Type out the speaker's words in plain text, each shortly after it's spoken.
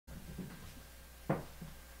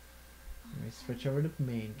switch over to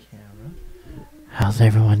main camera. How's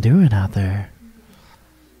everyone doing out there?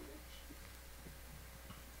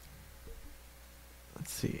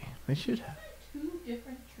 Let's see. They should have 2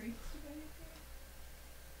 different treats today.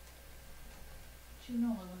 You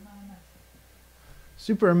know,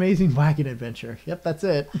 super amazing wagon adventure. Yep, that's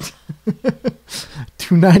it.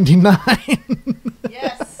 $2.99.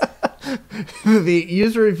 Yes. The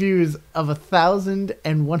user reviews of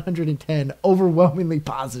 1,110, overwhelmingly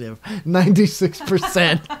positive,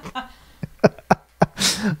 96%.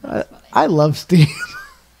 I love Steam.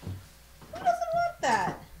 Who doesn't want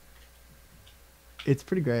that? It's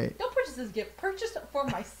pretty great. Don't purchase this gift. Purchase it for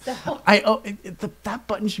myself. That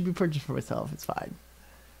button should be purchased for myself. It's fine.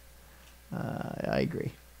 I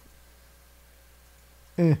agree.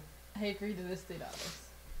 I agree to this $3.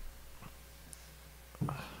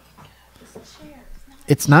 This chair is not.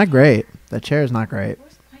 It's not great. That chair is not great.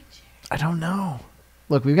 Where's my chair? I don't know.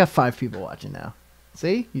 Look, we've got 5 people watching now.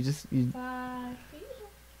 See? 5 people. I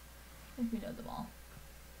think we know them all.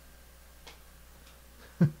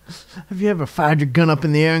 Have you ever fired your gun up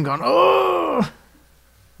in the air and gone, oh,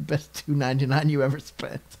 best $2.99 you ever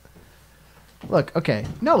spent? Look, okay.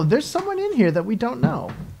 No, there's someone in here that we don't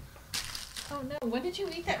know. Oh no, when did you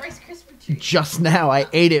eat that Rice Krispie treat? Just now. I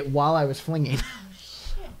ate it while I was flinging. Oh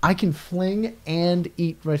shit. I can fling and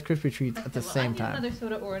eat Rice Krispie treats at the same I time. need another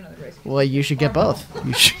soda or another Rice Krispie. Well, you should get both.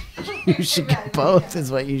 You should get both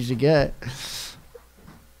is what you should get.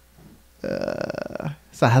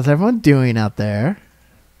 So how's everyone doing out there?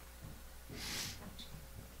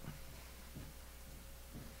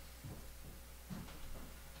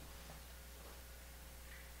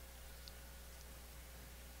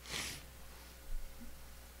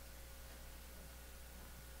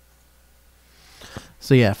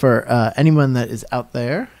 So yeah, for anyone that is out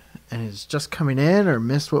there and is just coming in or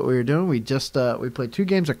missed what we were doing, we played 2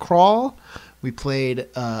 games of Crawl. We played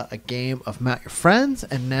a game of Mount Your Friends,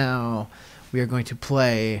 and now we are going to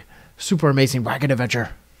play Super Amazing Wagon Adventure.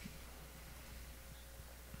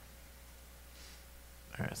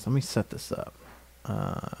 All right, so let me set this up. So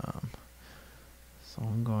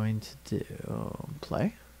I'm going to do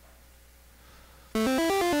play.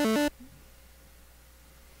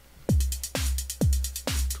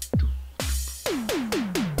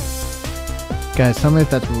 Guys, tell me if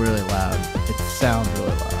that's really loud. It sounds really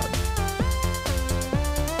loud.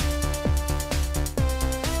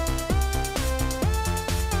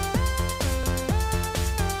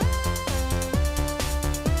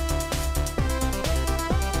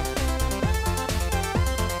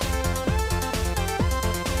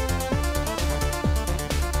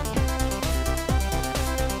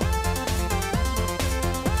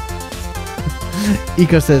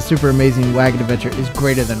 Eco says Super Amazing Wagon Adventure is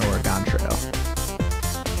greater than Oregon Trail.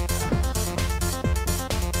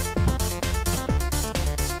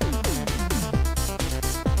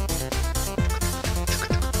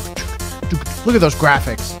 Look at those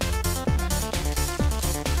graphics.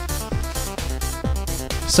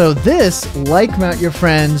 So this, like Mount Your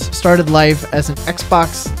Friends, started life as an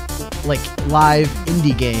Xbox live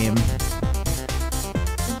indie game.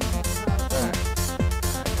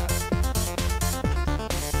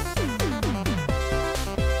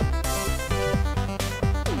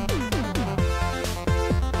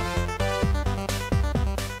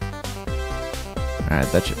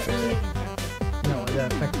 Alright, that should fix it. No,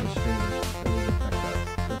 that affects the stream.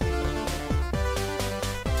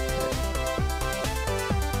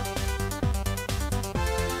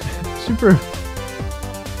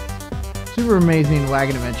 Super Amazing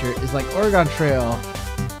Wagon Adventure is like Oregon Trail,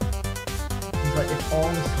 but if all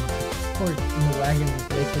the support in the wagon was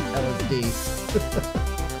laced with LSD.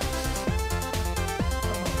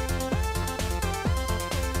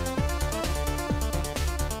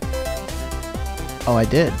 Oh, I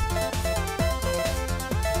did.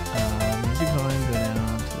 Music volume, go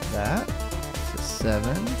down to that. To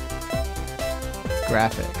 7.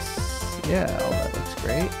 Graphics. Yeah, all that looks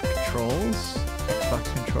great. Controls. Xbox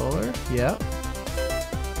controller. Yep.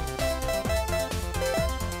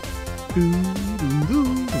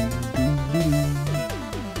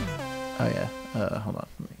 Oh yeah. Hold on.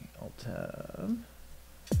 Let me Alt-Tab.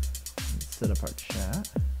 Set up our chat.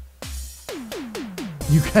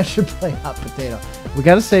 You guys should play Hot Potato. We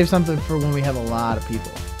gotta save something for when we have a lot of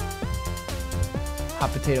people.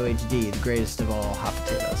 Hot Potato HD, the greatest of all hot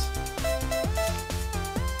potatoes.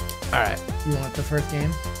 Alright, you want the first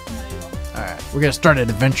game? Alright, we're gonna start an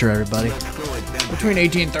adventure, everybody. Between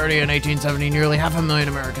 1830 and 1870, nearly 500,000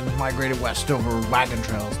 Americans migrated west over wagon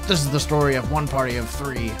trails. This is the story of one party of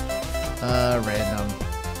 3. Random.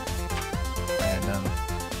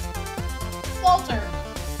 Walter.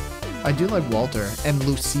 I do like Walter and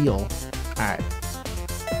Lucille. Alright.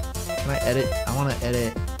 Can I edit? I want to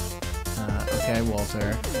edit. Okay,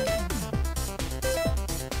 Walter.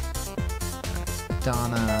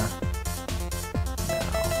 Donna. No.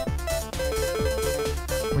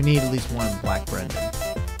 We need at least one Black Brendan.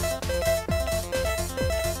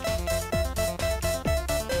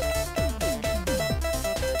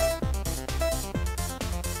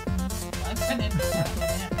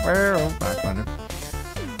 Well, Black Brendan.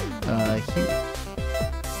 Here.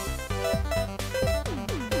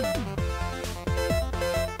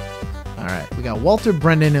 Alright, we got Walter,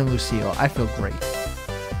 Brendan, and Lucille. I feel great.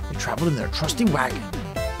 They traveled in their trusty wagon.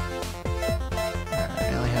 Alright,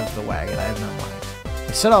 I only have the wagon. I have no mind.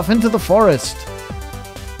 They set off into the forest.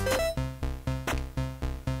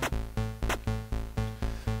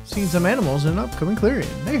 Seeing some animals in an upcoming clearing.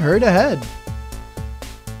 They hurried ahead.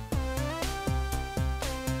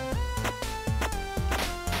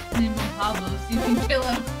 Name him Pablo so you can kill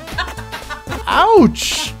him.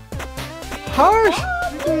 Ouch! Harsh!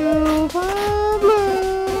 El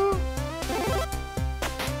Pablo!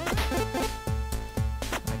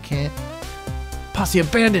 I can't. Posse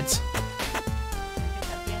of bandits!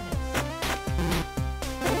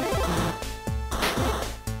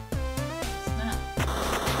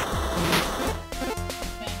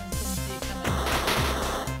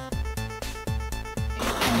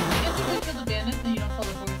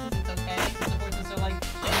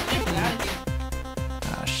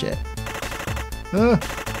 Ah, shit.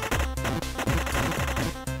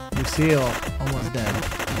 Lucille, almost dead.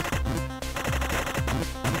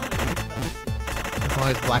 As long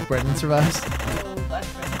as Black Brendan survives.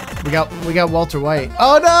 We got Walter White.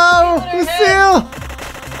 Oh no! Lucille!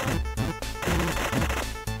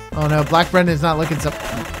 Oh no, Black Brendan's not looking so.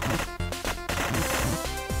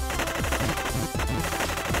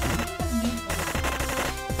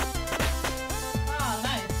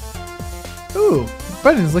 Ooh,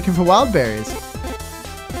 Brendan's looking for wild berries.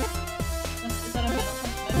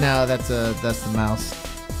 No, that's the mouse.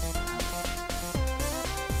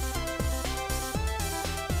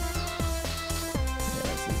 Yeah,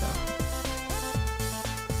 I see that.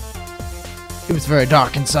 It was very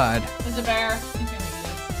dark inside. There's a bear. He's gonna eat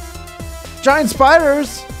us. Giant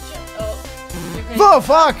spiders! Oh, you're crazy. Oh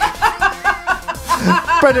fuck!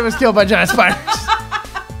 Brendan was killed by giant spiders.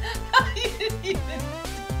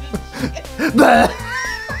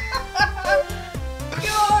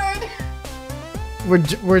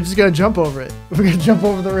 We're just gonna jump over it. We're gonna jump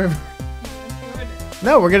over the river.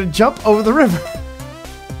 No, we're gonna jump over the river.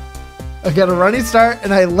 I got a running start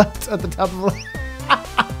and I leapt at the top of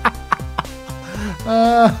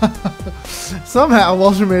the somehow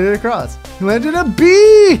Walter made it across. He landed on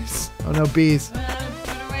bees! Oh no, bees. Run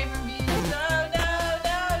away from bees. No,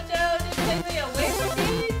 Joe. Did they say away from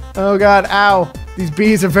bees? Oh god, ow. These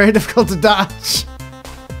bees are very difficult to dodge.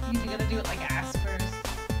 You gotta do it like ass first.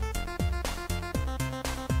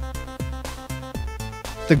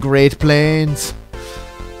 The Great Plains.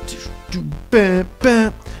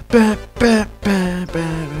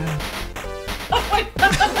 Oh my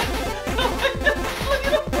god!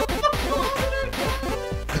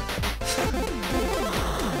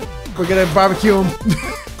 We're gonna barbecue them.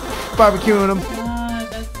 Barbecuing them. God,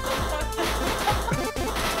 that's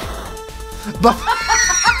But oh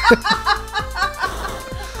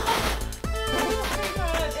my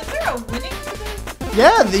god. Is there a winning to this?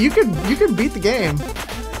 yeah, you could beat the game.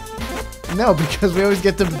 No, because we always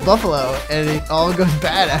get to Buffalo and it all goes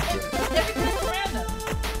bad after. Yeah, because it's random.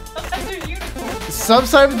 Sometimes they're unicorns.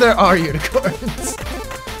 Sometimes there are unicorns.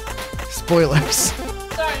 Spoilers.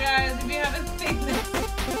 Sorry guys, if you haven't seen this.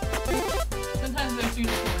 Sometimes there's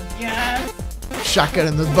unicorns. Yes. Shotgun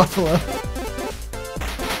in this buffalo.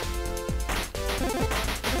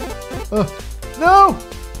 Oh no!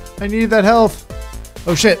 I need that health.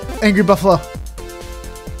 Oh shit! Angry buffalo.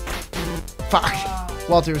 Fuck.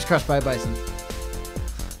 Walter was crushed by a bison.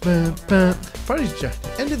 Party's just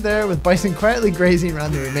ended there with bison quietly grazing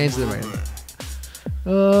around the remains of the rain.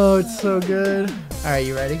 Oh, it's so good. All right,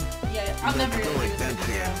 you ready? Yeah, I'll never really do this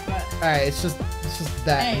video, but All right, it's just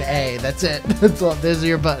that and A. A. That's it. That's all. Those are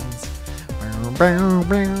your buttons.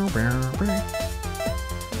 we're gonna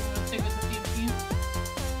stick with the theme.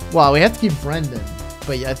 Well, we have to keep Brendan,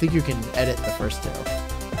 but yeah, I think you can edit the first two.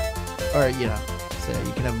 Or, you know, so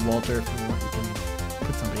you can have Walter if you want. You can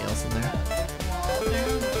put somebody else in there.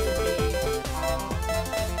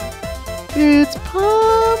 It's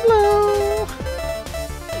Pablo!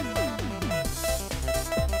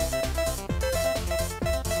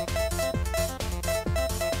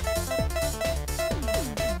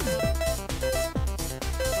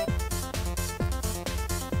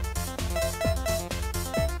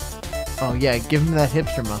 Oh yeah, give him that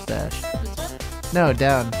hipster mustache. This one? No,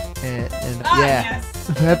 down. And Ah, yeah, yes.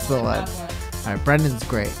 that's the Black one. All right, Brendan's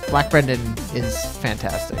great. Black Brendan is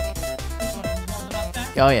fantastic. This one is the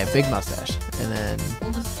mustache. Oh yeah, big mustache. And then,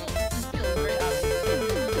 Well, the steel is very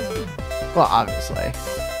obvious. well, obviously.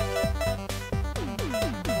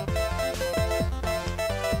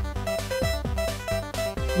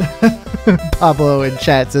 Pablo in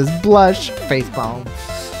chat says blush facepalm.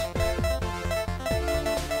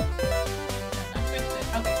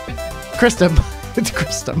 Not Kristen. Okay, Kristen. Kristen, it's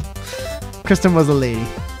Kristen. Kristen was a lady.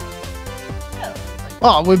 Yeah, it's like,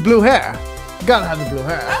 Oh, with blue hair. You gotta have the blue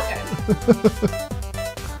hair. okay.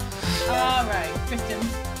 Alright, Kristen.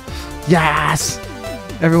 Yes!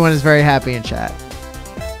 Everyone is very happy in chat.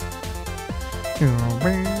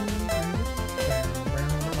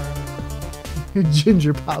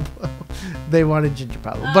 Ginger Pablo. They wanted Ginger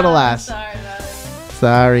Pablo, but alas. Sorry about it.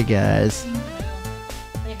 Sorry, guys.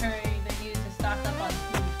 They needed to stock up on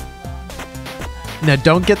food. Now,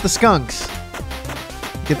 don't get the skunks.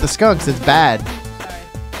 Get the skunks, it's bad. Sorry.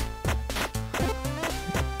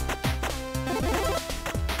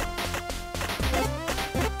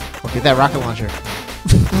 Okay, that rocket launcher.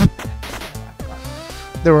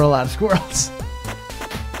 There were a lot of squirrels.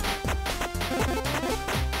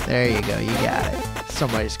 There you go, you got it. So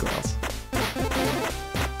many squirrels.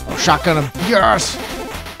 Oh, shotgun him. Yes!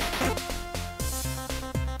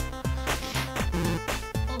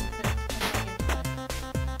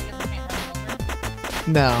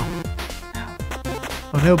 No.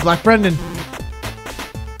 Oh no, Black Brendan.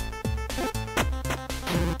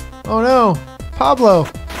 Oh no, Pablo.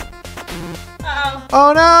 Uh-oh.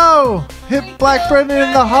 Oh no! Hit We Black killed Brendan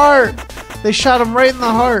in the Brendan. heart. They shot him right in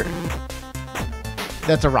the heart.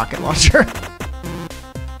 That's a rocket launcher.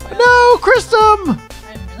 No, Christum!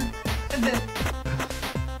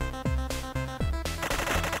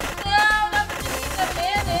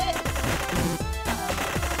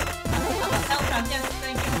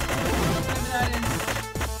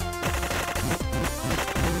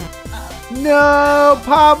 No,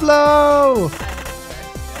 Pablo!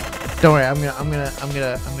 Don't worry, I'm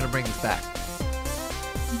gonna bring this back.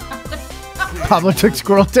 Pablo took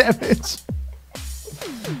squirrel damage.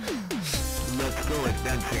 Let's go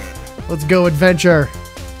adventure. Let's go adventure.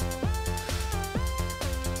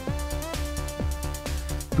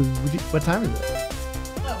 What time is it?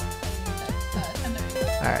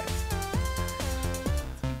 Alright.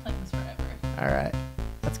 Alright.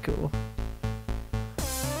 That's cool.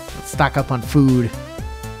 Let's stock up on food.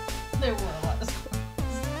 There were a lot of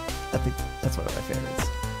squirrels. I think that's one of my favorites.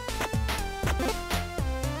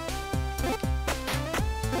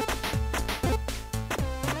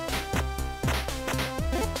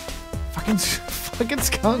 Fucking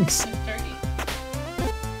skunks. It's dirty.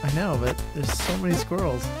 I know, but there's so many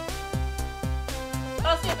squirrels.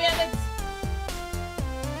 Oh, see bandits!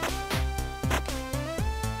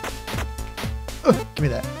 Give me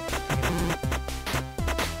that.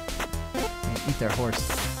 Eat their horse.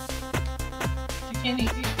 You can't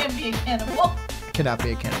eat. You can't be a cannibal. I cannot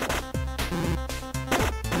be a cannibal.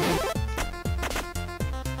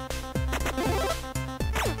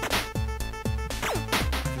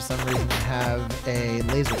 For some reason, I have a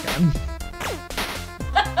laser gun.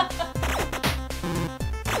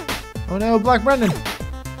 Oh no, Black Brendan! Lamb.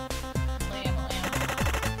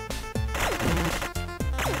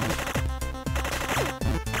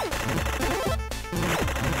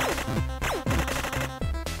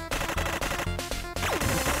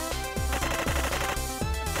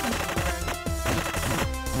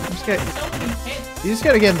 So many hits. You just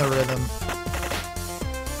gotta get in the rhythm.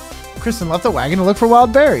 Kristen left the wagon to look for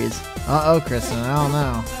wild berries. Uh-oh, Kristen, I don't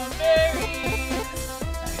know. Some berries. Are you kidding?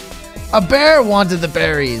 A bear wanted the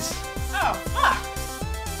berries! Oh, fuck.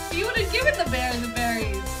 You would have given the bear the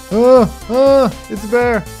berries. It's a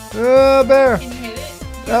bear. Bear. Can you hit it?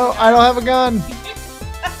 No, I don't have a gun.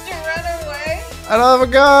 Have to run away? I don't have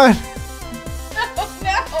a gun. Oh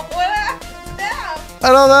no, what happens now? I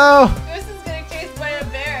don't know. This is getting chased by a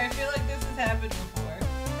bear. I feel like this has happened before.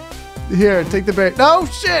 Here, take the berry. No,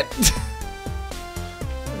 shit.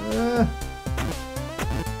 Oh,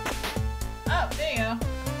 there you go.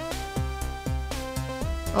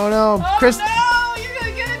 Oh no, Oh Chris. no, you're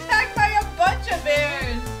gonna get attacked by a bunch of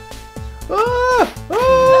bears. Ah,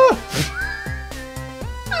 ah.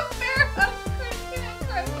 A bear hugged Christian and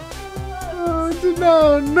cried.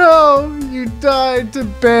 Oh, no, you died to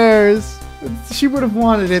bears. She would have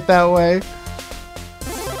wanted it that way.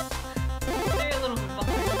 They're a little bit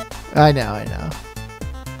behind. I know.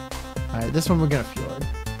 Alright, this one we're gonna fjord.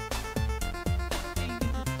 You can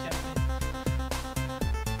just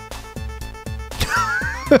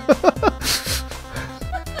jump in.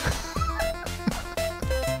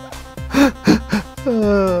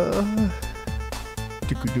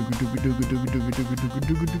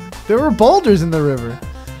 There were boulders in the river.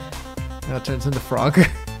 Now it turns into Frogger.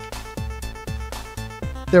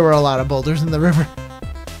 There were a lot of boulders in the river.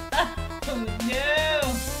 Oh no!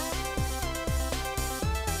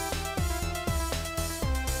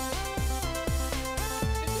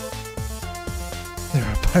 There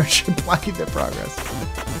were a pirate ship blocking their progress.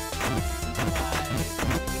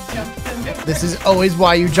 Jump the river. This is always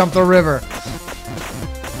why you jump the river.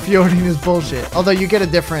 Fjording is bullshit. Although you get a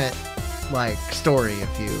different, like, story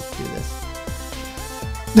if you do this.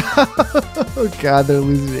 Oh god, they're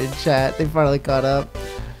losing it in chat. They finally caught up.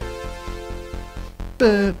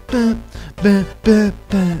 Ba, ba, ba, ba,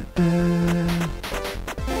 ba, ba.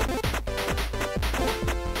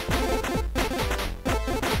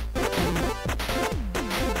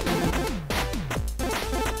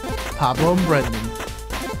 Pablo and Brendan.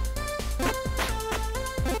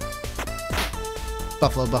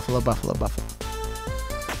 Buffalo, buffalo, buffalo, buffalo.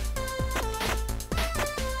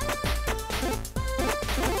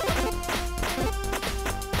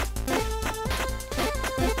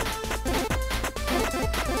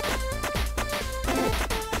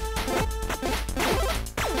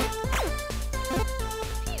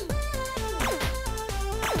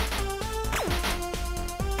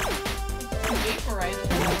 Vaporize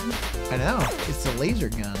them. I know. It's a laser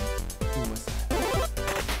gun. Ooh, what's that?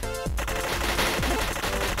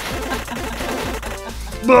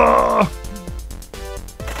 Ah!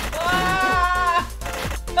 Ah!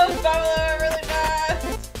 Those bubbles are really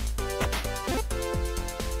fast.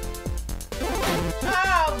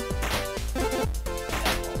 Ow!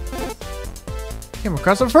 Came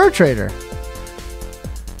across a fur trader.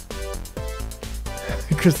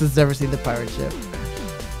 Chris has never seen the pirate ship.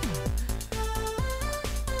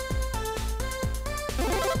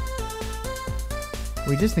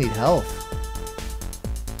 We just need health.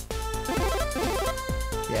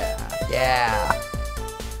 Yeah.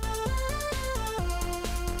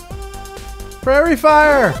 Prairie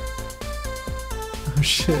fire! Oh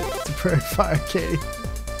shit, it's a prairie fire, Katie.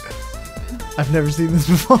 I've never seen this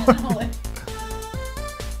before.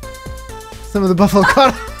 Some of the buffalo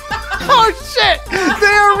caught. Oh shit! They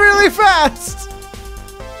are really fast!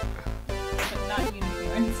 But not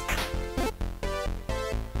unicorns.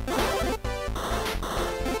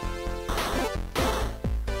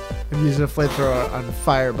 I'm using a flamethrower on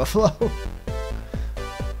fire buffalo.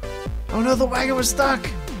 Oh no, the wagon was stuck!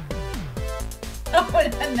 Oh,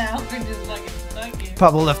 and now we're just fucking stuck here.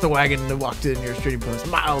 Pablo left the wagon and walked in your trading post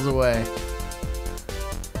miles away.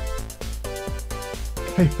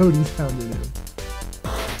 Coyotes hounded him.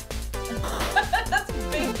 That's a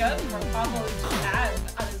big gun for Pablo to have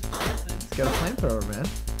on his person. He's got a flamethrower, man.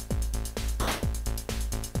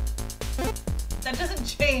 That doesn't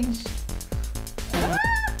change. Ah!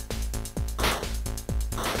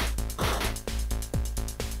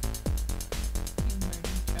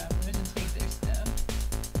 Travelers and take their stuff.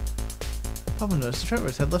 Pablo noticed the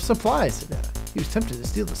travelers had left supplies. He was tempted to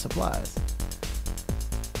steal the supplies.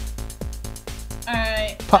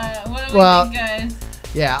 Alright, Pa- what do we well- think, guys?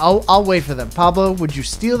 Yeah, I'll wait for them. Pablo, would you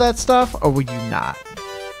steal that stuff or would you not?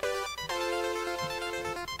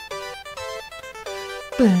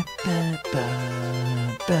 Ba, ba, ba,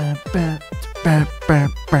 ba, ba, ba, ba,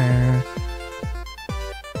 ba.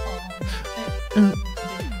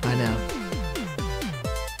 I know.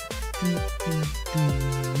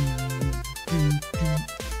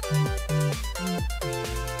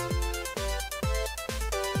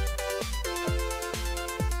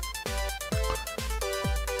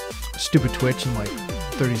 Stupid Twitch and like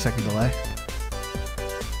 30-second delay.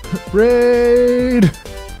 Raid! Okay,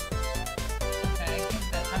 I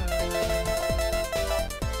think that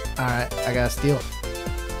Alright, I gotta steal.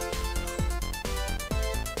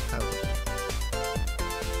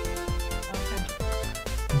 okay.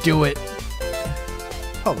 Do it.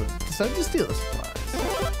 Oh, but decided to steal the supplies.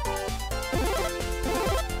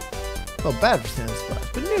 Well, bad for stealing supplies,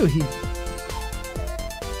 but knew he.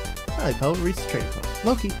 Probably Poe reached the trading post.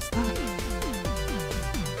 Loki, stop.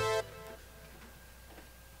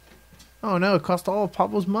 Oh no, it cost all of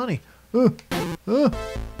Pablo's money. Uh.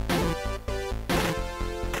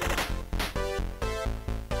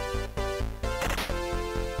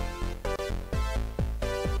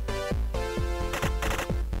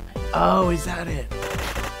 Oh, is that it?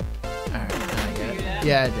 Alright, I get it.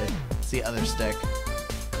 Yeah, I did. It's the other stick.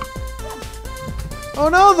 Oh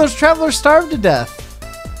no, those travelers starved to death.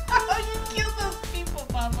 Oh, you killed those people,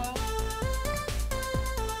 Pablo.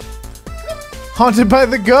 Haunted by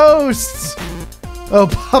the ghosts. Oh,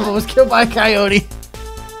 Pablo was killed by a coyote.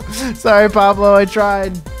 Sorry, Pablo, I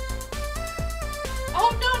tried. Oh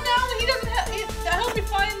no, now he doesn't have. I hope he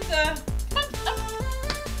finds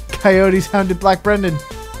coyotes hounded Black Brendan.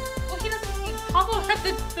 Well, he doesn't need Pablo at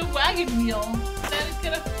the wagon wheel. Then it's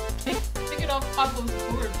gonna pick it off Pablo's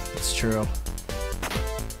corpse. It's true.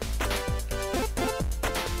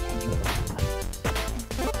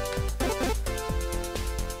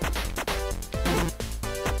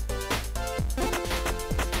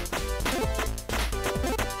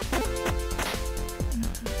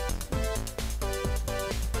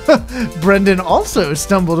 Brendan also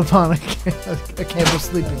stumbled upon a camel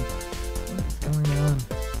sleeping. What's going on?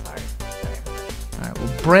 Sorry. Alright,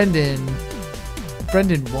 well Brendan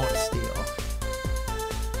won't steal.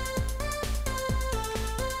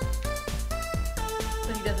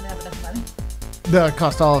 So he doesn't have enough money. That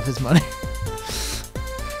cost all of his money.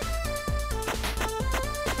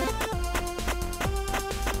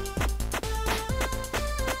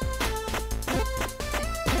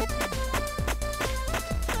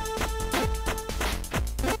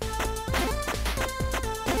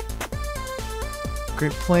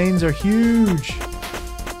 Great Plains are huge.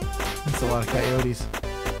 That's a lot of coyotes.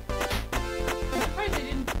 Surprised they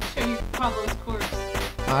didn't show you Pablo's corpse.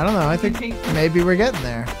 I don't know. I think maybe we're getting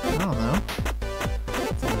there. I don't know.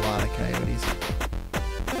 It's a lot of coyotes.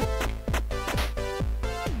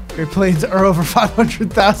 Great Plains are over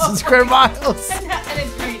 500,000 square miles. And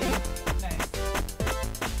it's raining. Nice.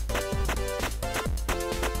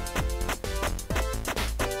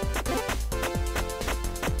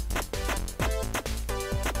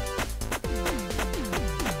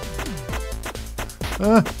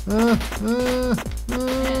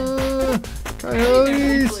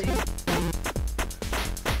 Coyotes.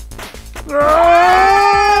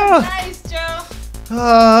 Nice, Joe.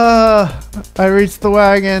 I reached the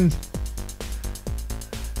wagon.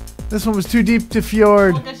 This one was too deep to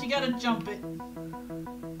fjord. Oh, guess you gotta jump it.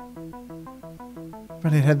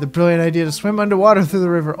 Brennan had the brilliant idea to swim underwater through the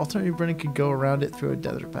river. Alternatively, Brennan could go around it through a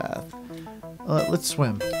desert path. Let's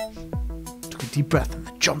swim. Took a deep breath and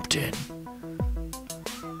then jumped in.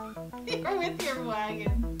 You're with your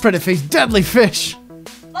wagon. Brennan faced deadly fish.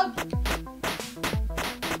 Look.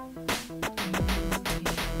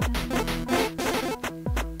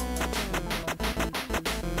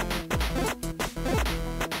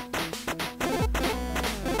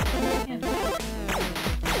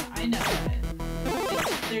 I know that.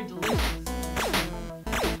 They're delicious.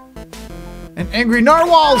 And angry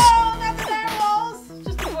narwhals. Oh, not the narwhals!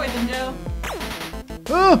 Just avoid them, Joe.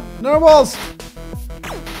 Oh, narwhals.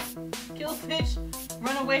 Kill fish,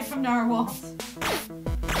 run away from narwhals.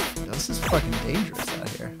 This is fucking dangerous out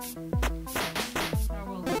here.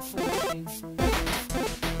 Narwhals are foolish.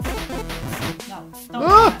 No, don't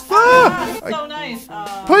Ah, do that. ah! So nice.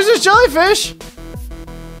 Poisonous jellyfish.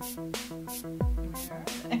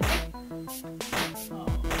 Oh,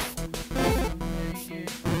 very good.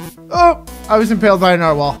 Oh, I was impaled by a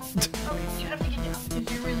narwhal. Okay, you have to get down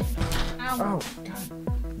because you're really. Ow. Oh, God.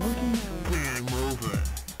 Game over.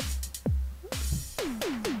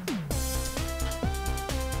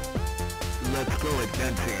 Let's go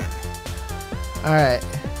adventure. All right.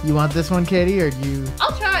 You want this one, Katie, or do you?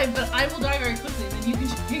 I'll try, but I will die very quickly. Then you can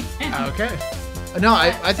shake hands. Okay. No,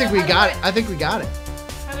 I think So we how do got I- it. I think we got it.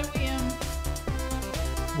 How do we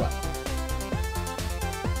What?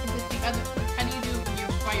 Is it the other? How do you do it when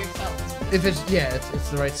you're by yourself? If it's it's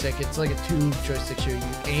the right stick. It's like a 2-joystick shooter. You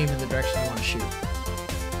aim in the direction you want to shoot.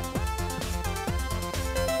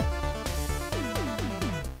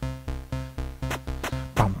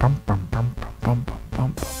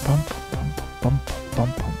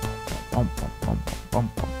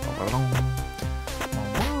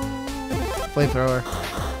 Flamethrower.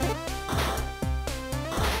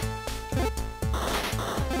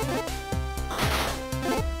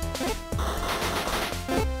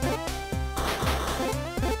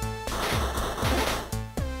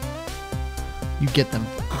 You get them.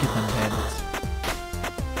 You get them bandits.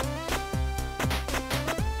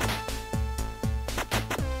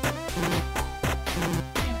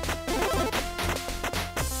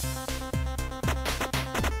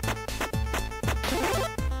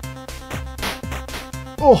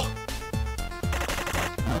 Oh!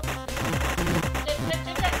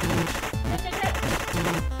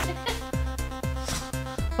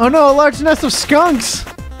 Oh no, a large nest of skunks!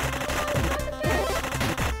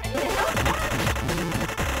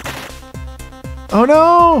 Oh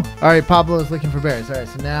no! Alright, Pablo is looking for berries. Alright,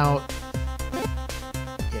 so now...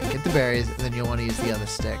 Yeah, get the berries, and then you'll want to use the other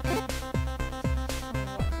stick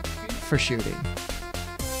for shooting.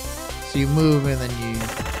 So you move, and then you...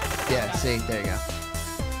 Yeah, see? There you go.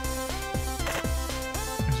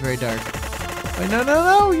 It's very dark. Wait,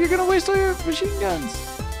 no! You're gonna waste all your machine guns!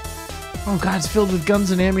 Oh god, it's filled with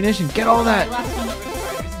guns and ammunition. Get all that! Last one over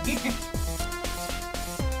spiders.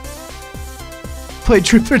 Play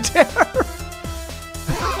Truth or Dare.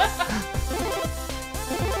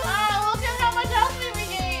 Ah, look at how much health we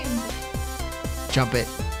regained. Jump it.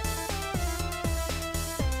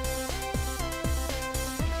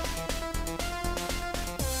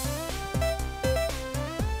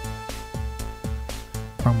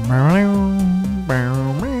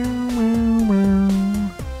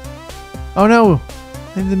 Oh no!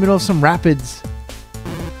 In the middle of some rapids.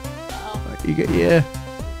 Uh-oh. You get yeah.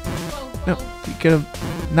 Whoa, No, whoa. you could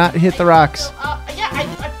have not hit the rocks. Yeah, I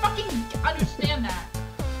fucking understand that.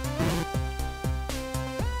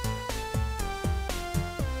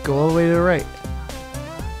 Go all the way to the right.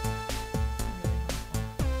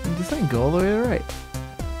 I'm just saying, go all the way to the right.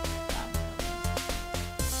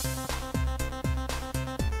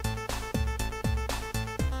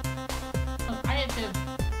 Oh, I had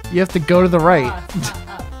to. You have to go to the right. It's not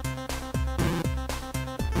up.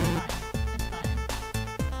 It's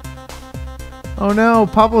fine. Oh no,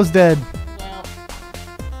 Pablo's dead. Well,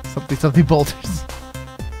 Something boulders.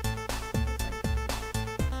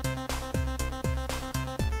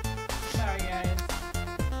 sorry guys.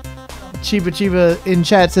 Chiba Chiba in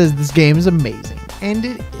chat says this game is amazing. And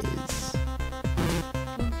it is.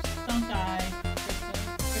 Oops, don't die.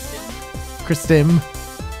 Kristen. Kristim.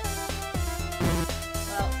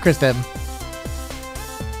 Well, Kristim.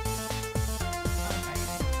 okay.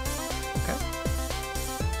 Okay.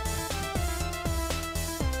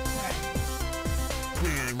 Alright.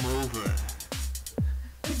 Game over.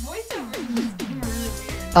 The voiceovers in this game are really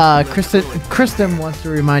weird. Kristim wants to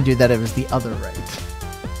remind you that it was the other right.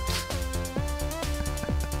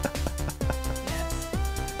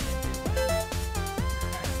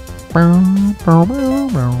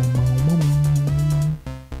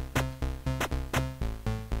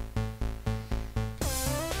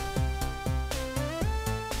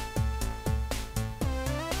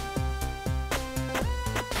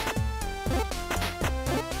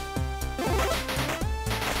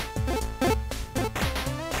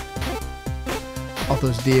 All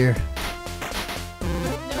those deer. No,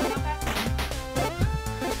 not that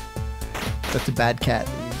one. That's a bad cat.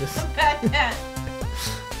 You just... Bad cat.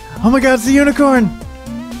 Oh my god, it's a unicorn!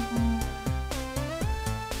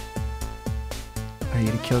 Are you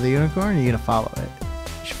gonna kill the unicorn or are you gonna follow it?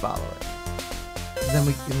 You should follow it. And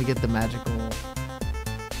then we get the magical...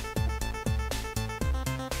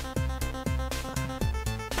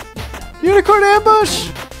 Unicorn ambush!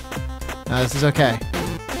 No, this is okay.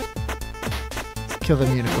 Let's kill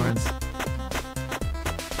them unicorns.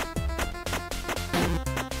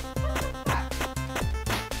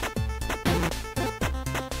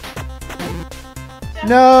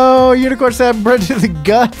 No! Unicorn stabbed bread to the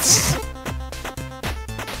guts!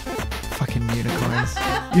 Fucking unicorns.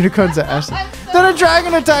 Unicorns are actually... Then a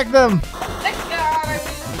dragon attacked them! Thank God I wish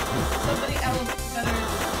somebody else better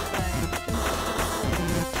at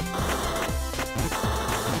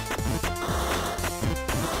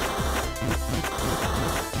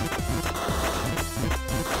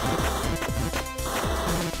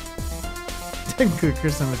Technically,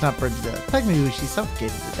 Kristen was not burned to death. Technically, she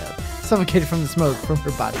suffocated to death. Suffocated from the smoke from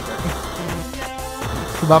her body burning.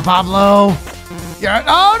 Come on, Pablo! You're...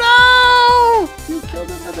 Oh no! You killed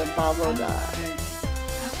him and then Pablo died.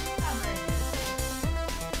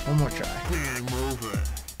 One more try. Game over.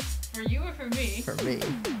 For you or for me? For me.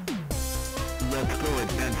 Let's go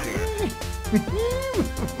adventuring.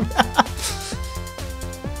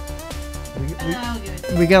 I'll give it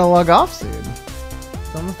to you. We gotta log off soon.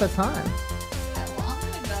 It's almost that time. Well, I'm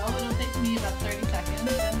gonna go. It'll take me about 30 seconds,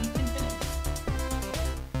 then we can finish.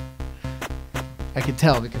 I can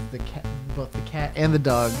tell because the cat, both the cat and the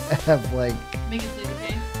dog have like, Make it sleepy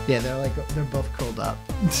face. yeah, they're both curled up.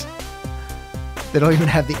 They don't even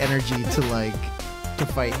have the energy to like to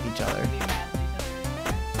fight each other. Be mad at each other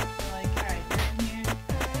anymore. They're like, alright, you're in here.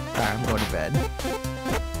 Alright, I'm going to bed.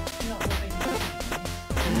 You don't look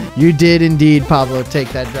like You did indeed, Pablo, take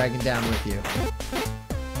that dragon down with you.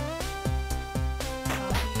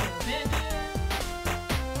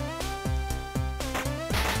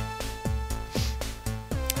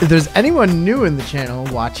 If there's anyone new in the channel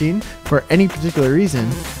watching for any particular reason,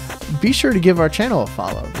 be sure to give our channel a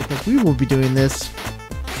follow because we will be doing this,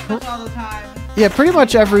 all the time. yeah, pretty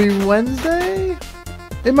much every Wednesday.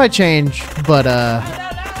 It might change, but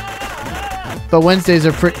Wednesdays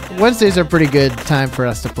are pretty good time for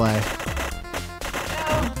us to play.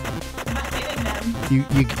 I'm not hitting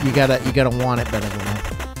them. You gotta want it better than that.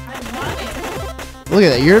 I want it, Look at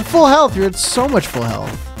that, you're at full health. You're at so much full health.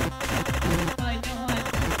 but I don't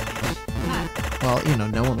want it. Well, you know,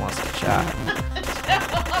 no one wants to get shot. I'm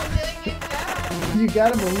getting it down. You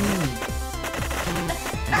gotta believe.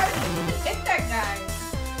 Hit that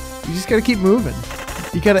guy. You just gotta keep moving.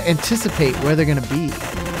 You gotta anticipate where they're gonna be.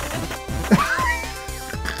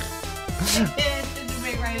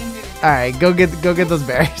 All right, go get those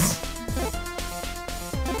berries.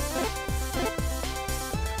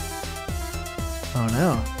 Oh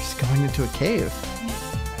no, she's going into a cave.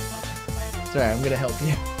 Sorry, I'm gonna help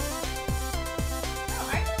you.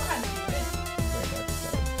 I know how to do it.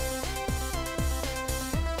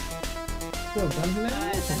 Go, guns and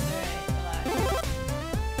ammunition.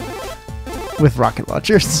 That's With rocket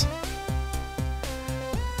launchers.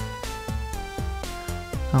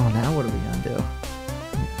 Oh, now what are we gonna do?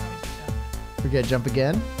 We're gonna jump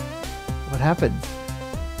again? What happens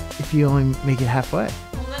if you only make it halfway?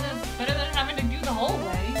 Well, then it's better than having to do the whole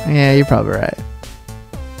way. Yeah, you're probably right.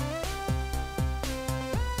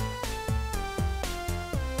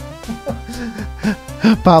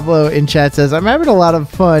 Pablo in chat says, I'm having a lot of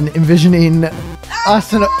fun envisioning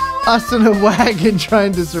us in a wagon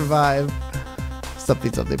trying to survive.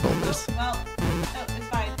 Something boulders. Well, it's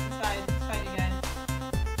fine, you guys.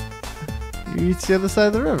 You reach the other side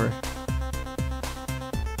of the river.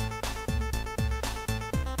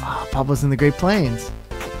 Ah, Pablo's in the Great Plains.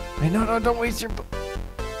 Wait, no, don't waste your...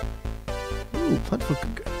 Ooh, plentiful...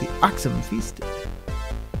 The oxen feasted.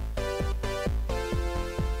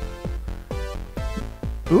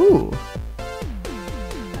 Ooh.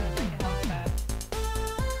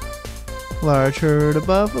 Large herd of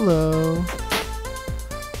buffalo.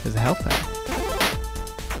 There's a health pack.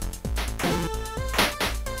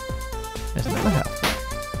 There's another health pack.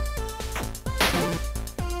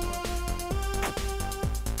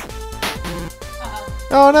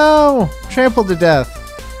 Oh no! Trampled to death.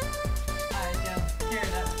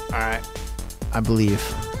 Alright. I believe.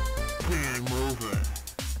 Game over.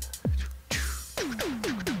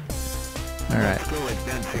 Alright. Go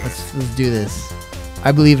adventure. Let's do this.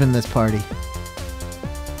 I believe in this party.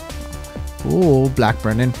 Ooh, Black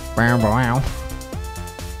Brendan. Bow, bow.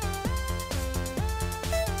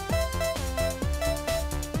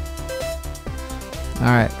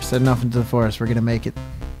 Alright, we're setting off into the forest. We're gonna make it.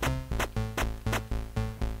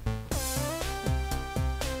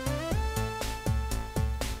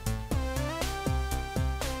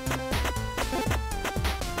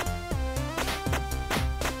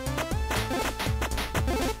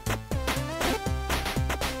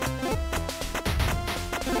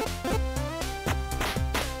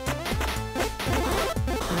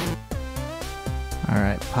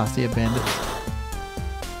 Alright, posse of bandits.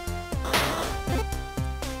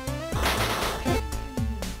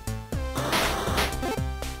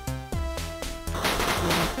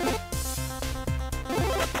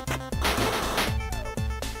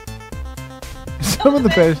 Some of the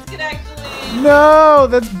bears. Could actually... No,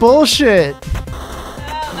 that's bullshit.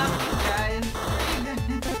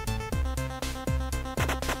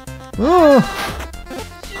 Ooh,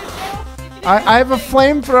 I have a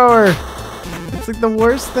flamethrower. It's like the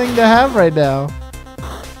worst thing to have right now.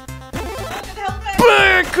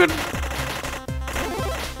 I couldn't.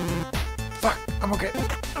 Fuck, I'm okay.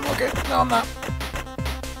 I'm okay. No, I'm not.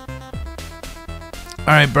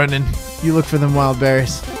 Alright, Brendan. You look for them wild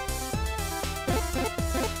berries.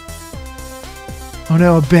 Oh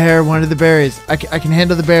no, a bear wanted the berries. I can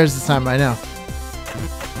handle the bears this time, I know.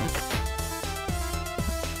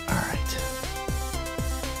 Alright.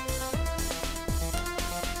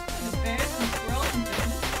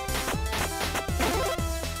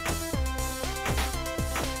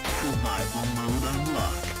 Survival mode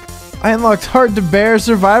unlocked. I unlocked hard to bear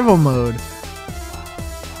survival mode.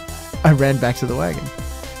 I ran back to the wagon.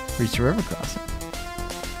 Reached a river crossing.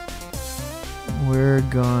 We're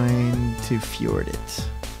going to fjord it.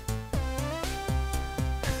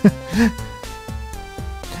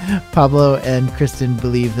 Pablo and Kristen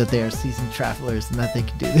believe that they are seasoned travelers and that they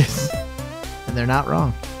can do this. And they're not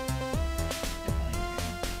wrong.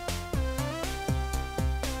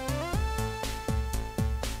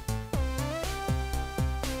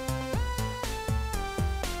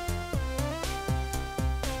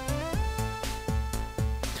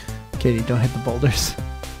 Katie, don't hit the boulders.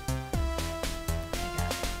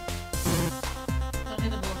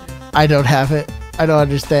 I don't have it. I don't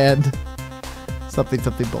understand. Something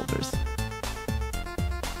boulders.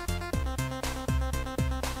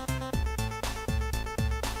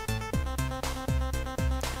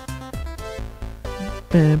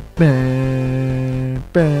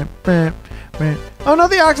 Oh no,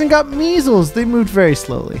 the oxen got measles. They moved very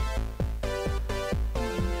slowly.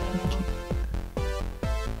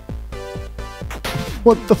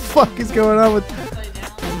 What the fuck is going on with...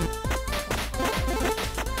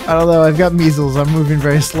 I don't know, I've got measles. I'm moving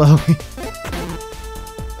very slowly.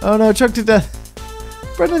 Oh no, choked to death.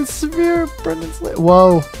 Brendan's severe. Brendan's lit.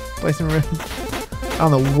 Whoa. Bison Red. I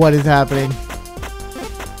don't know what is happening.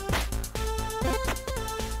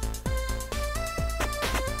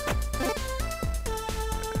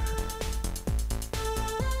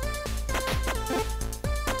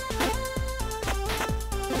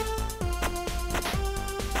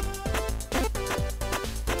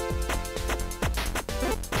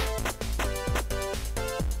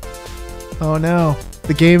 Oh no,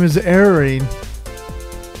 the game is erroring.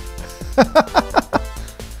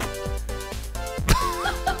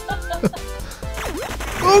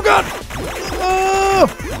 Oh god! Oh!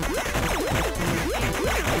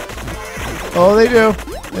 Oh, they do.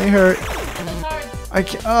 They hurt. I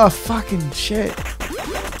can't. Oh, fucking shit.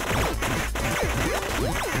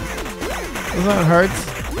 Those aren't hearts.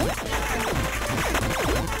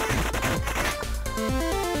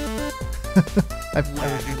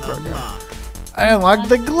 I unlocked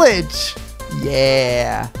the glitch.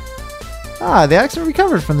 Yeah. Ah, they actually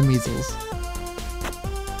recovered from the measles.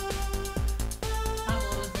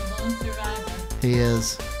 Pablo is the lone survivor. He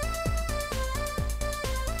is.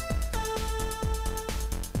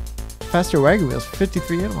 Faster wagon wheels,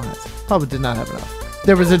 53 animal heads. Pablo did not have enough.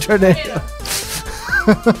 There was a tornado.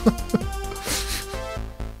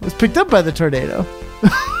 Was picked up by the tornado.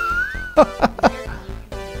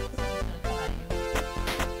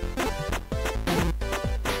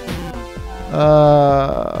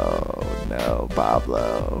 Oh no,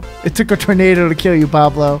 Pablo. It took a tornado to kill you,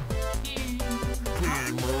 Pablo. Game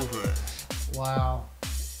over. Wow.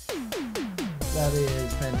 That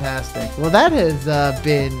is fantastic. Well, that has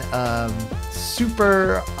been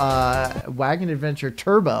Super Wagon Adventure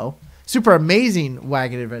Turbo. Super Amazing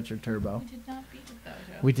Wagon Adventure Turbo. We did not beat it though,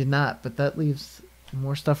 Joe. We did not, but that leaves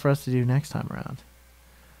more stuff for us to do next time around.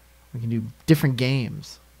 We can do different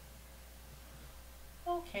games.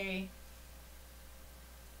 Okay.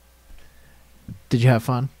 Did you have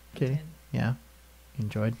fun, Katie? Did. Yeah? You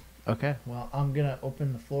enjoyed? Okay. Well, I'm going to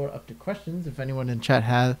open the floor up to questions if anyone in chat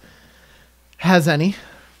has any.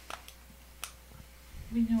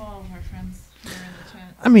 We know all of our friends who are in the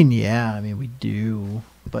chat. I mean, yeah. I mean, we do.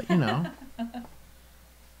 But, you know.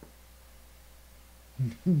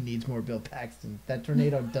 Needs more Bill Paxton. That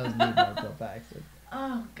tornado does need more Bill Paxton.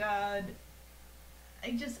 Oh God.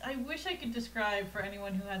 I wish I could describe for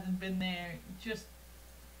anyone who hasn't been there. Just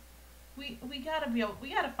we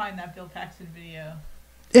gotta find that Bill Paxton video.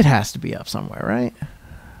 It has to be up somewhere, right?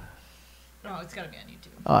 Oh, it's gotta be on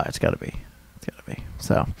YouTube. Oh, it's got to be. It's got to be.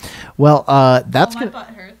 So, well, that's my good. butt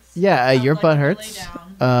hurts. Yeah, I would your like butt to hurts. Lay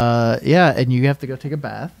down, Yeah, and you have to go take a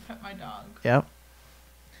bath. pet my dog. Yep.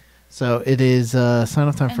 So it is sign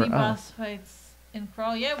off time Any for us. boss fights in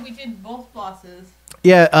Crawl? Yeah, we did both bosses.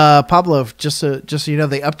 Yeah, Pablo. Just so you know,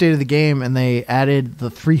 they updated the game and they added the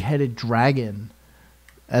 3-headed dragon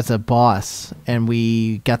as a boss, and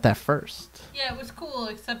we got that first. Yeah, it was cool,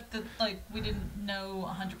 except that we didn't know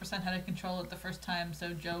 100% how to control it the first time,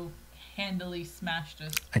 so Joe handily smashed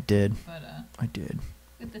us. I did. But I did.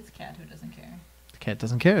 with this cat who doesn't care. The cat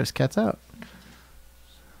doesn't care. His cat's out.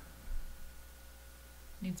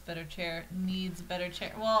 Needs better chair. Needs better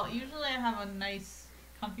chair. Well, usually I have a nice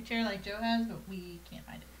comfy chair like Joe has, but we can't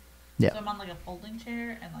find it. Yeah. So I'm on a folding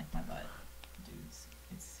chair and my butt. Dudes,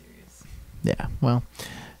 it's serious. Yeah. Well,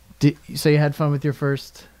 so you had fun with your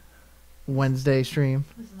first Wednesday stream?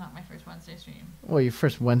 This is not my first Wednesday stream. Well, your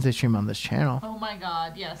first Wednesday stream on this channel. Oh my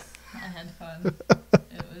god, yes. I had fun.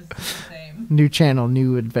 It was the same. New channel,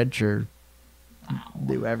 new adventure, Wow.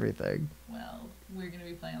 new everything. Well, we're going to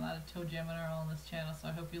be playing a lot of Toe Jam and Earl on this channel, so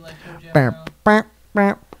I hope you like Toe Jam and Earl.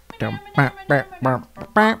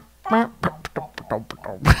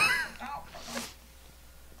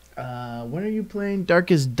 When are you playing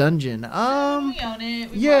Darkest Dungeon? We own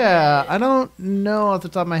it. We Yeah, bought it. I don't know off the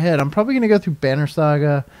top of my head. I'm probably gonna go through Banner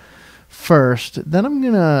Saga first. Then I'm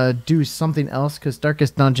gonna do something else because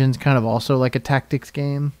Darkest Dungeon's kind of also like a tactics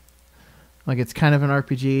game. Like it's kind of an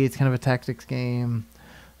RPG. It's kind of a tactics game.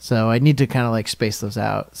 So I need to kind of space those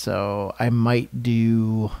out. So I might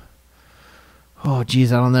do. Oh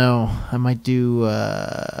geez, I don't know. I might do.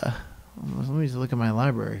 Let me just look at my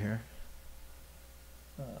library here.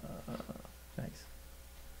 Thanks.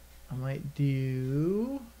 I might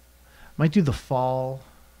do The Fall,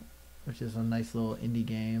 which is a nice little indie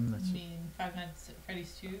game. I mean, Five Nights at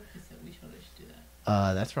Freddy's 2, because we should do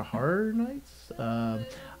that. That's for Horror Nights.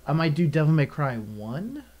 I might do Devil May Cry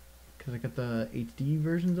 1, because I got the HD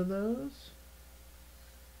versions of those.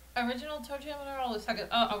 Original Toe Jam and Earl is second.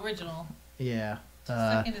 Original. Yeah.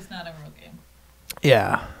 Second is not a real game.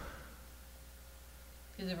 Yeah.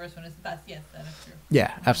 Because the first one is the best. Yes, that is true.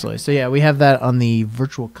 Yeah, absolutely. So yeah, we have that on the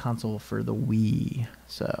virtual console for the Wii.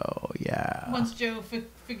 So yeah. Once Joe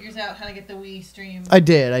figures out how to get the Wii stream I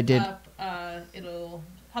did. up, it'll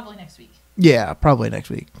probably next week. Yeah, probably next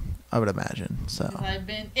week, I would imagine. So 'Cause I've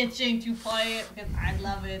been itching to play it because I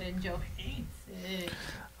love it and Joe hates it.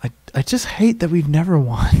 I just hate that we've never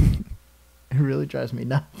won. It really drives me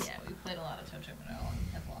nuts. Yeah, we played a lot of Toe Terminal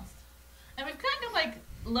and have lost. And we've kind of like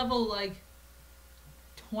level like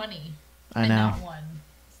 20 I and know. not won.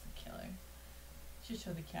 It's the killer. Should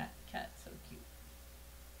show the cat. Cat's so cute.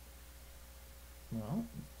 Well,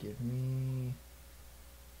 give me.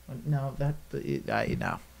 No,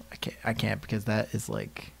 I can't because that is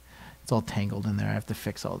like, it's all tangled in there. I have to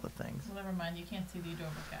fix all the things. Well, never mind. You can't see the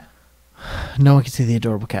adorable cat. No one can see the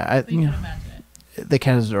adorable cat. But you can imagine it. The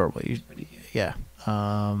cat is adorable. Yeah. Taking a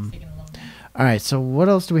long nap. All right. So what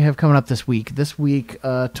else do we have coming up this week? This week,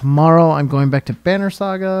 tomorrow, I'm going back to Banner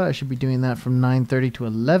Saga. I should be doing that from 9:30 to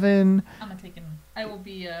 11. I will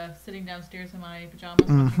be sitting downstairs in my pajamas with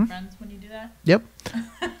my friends when you do that. Yep.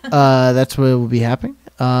 That's what will be happening.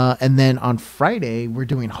 And then on Friday, we're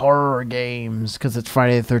doing horror games because it's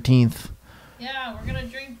Friday the 13th. Yeah, we're gonna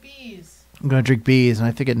drink bees. I'm going to drink bees, and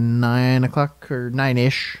I think at 9 o'clock or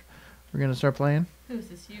 9-ish, we're going to start playing. Who's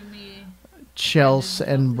this? You, me? Chelsea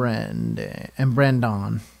and Brandon.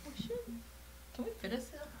 Can we fit us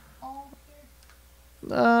all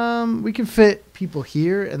here? We can fit people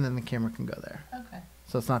here, and then the camera can go there. Okay.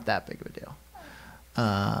 So it's not that big of a deal.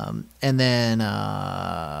 And then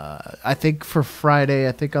I think for Friday,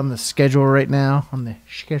 I think on the schedule right now,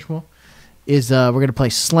 is we're going to play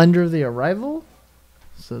Slender the Arrival.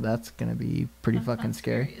 So that's going to be pretty That's fucking not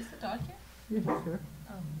scary. Is the dog here? Yeah, sure.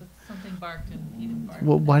 Oh, but something barked and he didn't bark.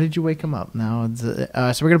 Well, why did you wake him up? Now, so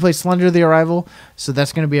we're gonna play Slender the Arrival. So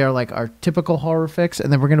that's gonna be our typical horror fix,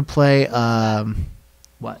 and then we're gonna play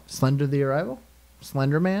what? Slender the Arrival?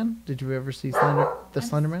 Slender Man? Did you ever see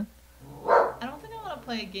Slender Man? I don't think I want to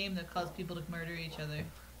play a game that causes people to murder each other.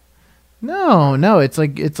 No, it's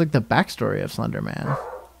like the backstory of Slender Man.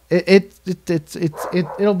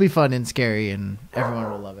 It'll be fun and scary, and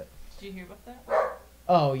everyone will love it. Did you hear about that?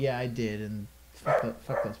 Oh yeah, I did, and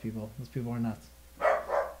fuck those people. Those people are nuts.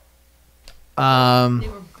 They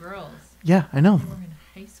were girls. Yeah, I know. They were in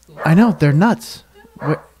high school. I know, they're nuts.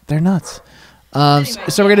 They're nuts. Anyway,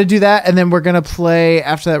 so we're gonna do that, and then we're gonna play.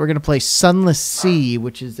 After that, we're gonna play Sunless Sea,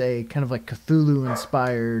 which is a kind of like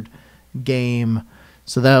Cthulhu-inspired game.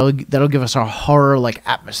 So that'll give us our horror like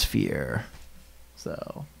atmosphere.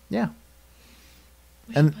 So yeah.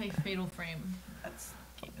 We should play Fatal Frame. That's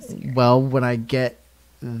game is scary. Well, when I get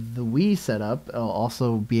the Wii set up, I'll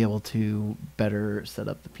also be able to better set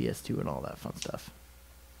up the PS2 and all that fun stuff.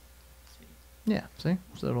 Sweet. Yeah, see?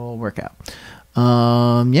 So it'll all work out.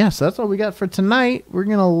 Yeah, so that's all we got for tonight. We're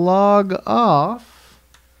going to log off.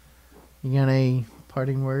 You got any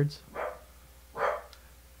parting words?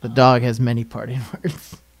 The dog has many parting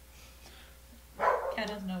words. Cat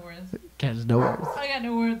has no words. Cat has no words. I got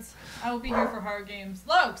no words. I will be here for horror games.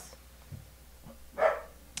 Lokes!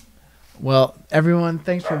 Well, everyone,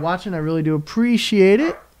 thanks for watching. I really do appreciate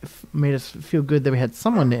it. Made us feel good that we had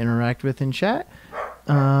someone to interact with in chat.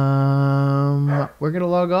 We're going to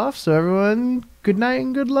log off. So, everyone, good night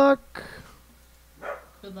and good luck.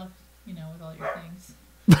 Good luck, with all your things.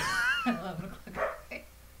 At 11 o'clock.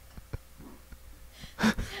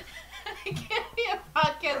 I can't be a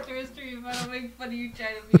podcaster or stream if I don't make fun of you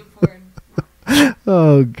trying to be important.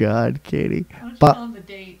 Oh, God, Katie. Why don't you tell him the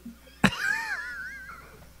date?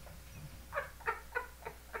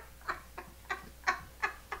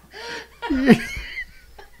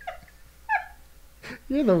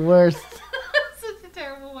 You're the worst. Such a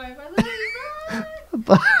terrible wife. I love you.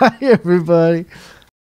 Bye. Bye, everybody.